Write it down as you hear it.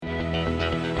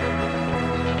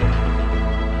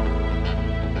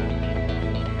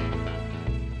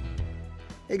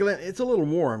Hey, Glenn, it's a little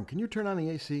warm. Can you turn on the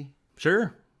AC?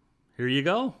 Sure. Here you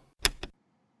go.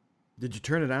 Did you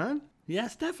turn it on?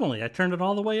 Yes, definitely. I turned it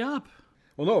all the way up.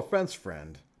 Well, no offense,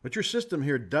 friend, but your system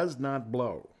here does not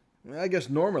blow. I guess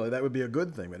normally that would be a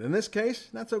good thing, but in this case,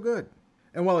 not so good.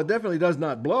 And while it definitely does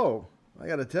not blow, I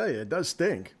gotta tell you, it does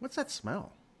stink. What's that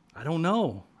smell? I don't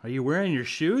know. Are you wearing your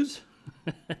shoes?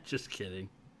 Just kidding.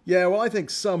 Yeah, well, I think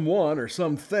someone or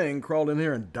something crawled in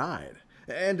here and died.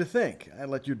 And to think, I'd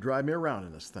let you drive me around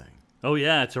in this thing. Oh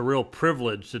yeah, it's a real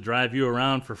privilege to drive you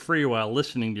around for free while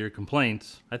listening to your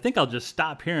complaints. I think I'll just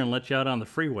stop here and let you out on the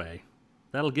freeway.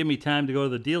 That'll give me time to go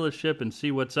to the dealership and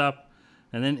see what's up,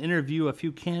 and then interview a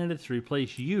few candidates to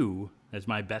replace you as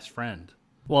my best friend.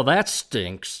 Well, that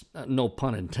stinks. No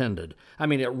pun intended. I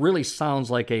mean, it really sounds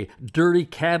like a dirty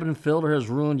cabin filter has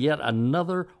ruined yet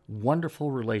another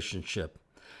wonderful relationship.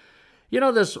 You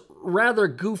know, this rather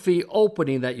goofy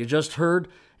opening that you just heard,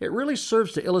 it really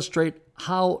serves to illustrate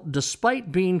how,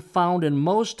 despite being found in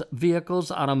most vehicles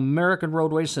on American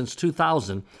roadways since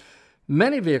 2000,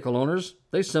 many vehicle owners,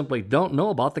 they simply don't know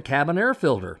about the cabin air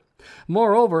filter.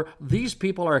 Moreover, these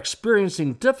people are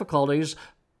experiencing difficulties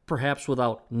perhaps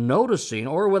without noticing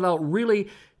or without really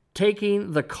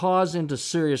taking the cause into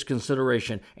serious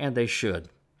consideration, and they should.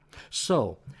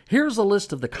 So, here's a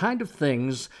list of the kind of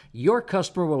things your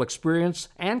customer will experience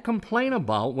and complain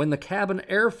about when the cabin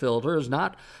air filter is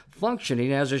not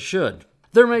functioning as it should.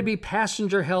 There may be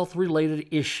passenger health-related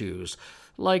issues,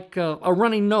 like a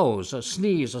runny nose, a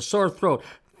sneeze, a sore throat,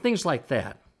 things like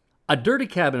that. A dirty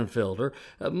cabin filter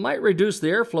might reduce the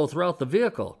airflow throughout the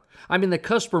vehicle. I mean, the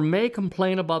customer may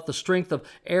complain about the strength of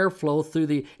airflow through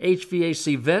the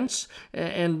HVAC vents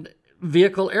and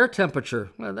vehicle air temperature.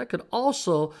 Well, that could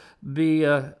also be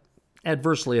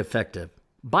adversely affected.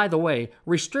 By the way,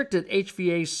 restricted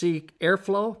HVAC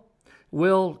airflow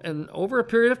will, and over a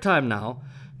period of time now,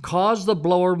 cause the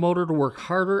blower motor to work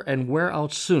harder and wear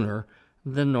out sooner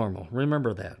than normal.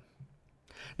 Remember that.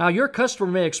 Now, your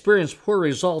customer may experience poor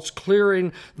results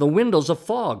clearing the windows of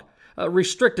fog.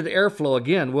 Restricted airflow,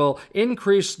 again, will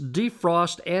increase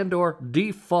defrost and or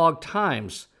defog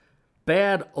times.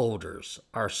 Bad odors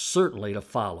are certainly to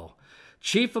follow.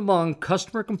 Chief among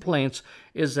customer complaints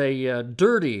is a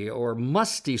dirty or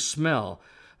musty smell.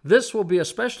 This will be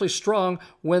especially strong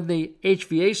when the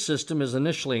HVAC system is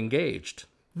initially engaged.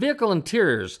 Vehicle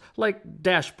interiors, like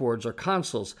dashboards or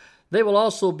consoles, they will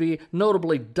also be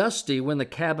notably dusty when the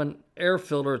cabin air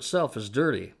filter itself is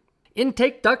dirty.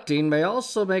 Intake ducting may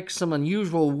also make some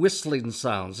unusual whistling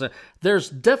sounds. There's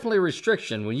definitely a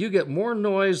restriction when you get more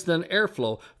noise than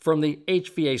airflow from the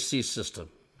HVAC system.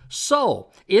 So,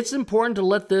 it's important to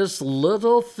let this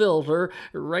little filter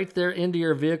right there into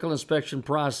your vehicle inspection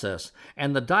process,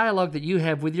 and the dialogue that you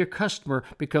have with your customer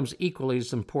becomes equally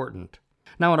as important.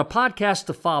 Now, in a podcast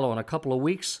to follow in a couple of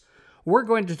weeks, we're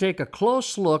going to take a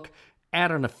close look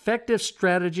at an effective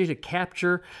strategy to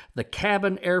capture the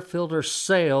cabin air filter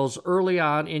sales early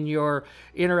on in your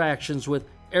interactions with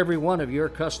every one of your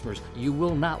customers. You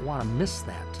will not want to miss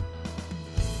that.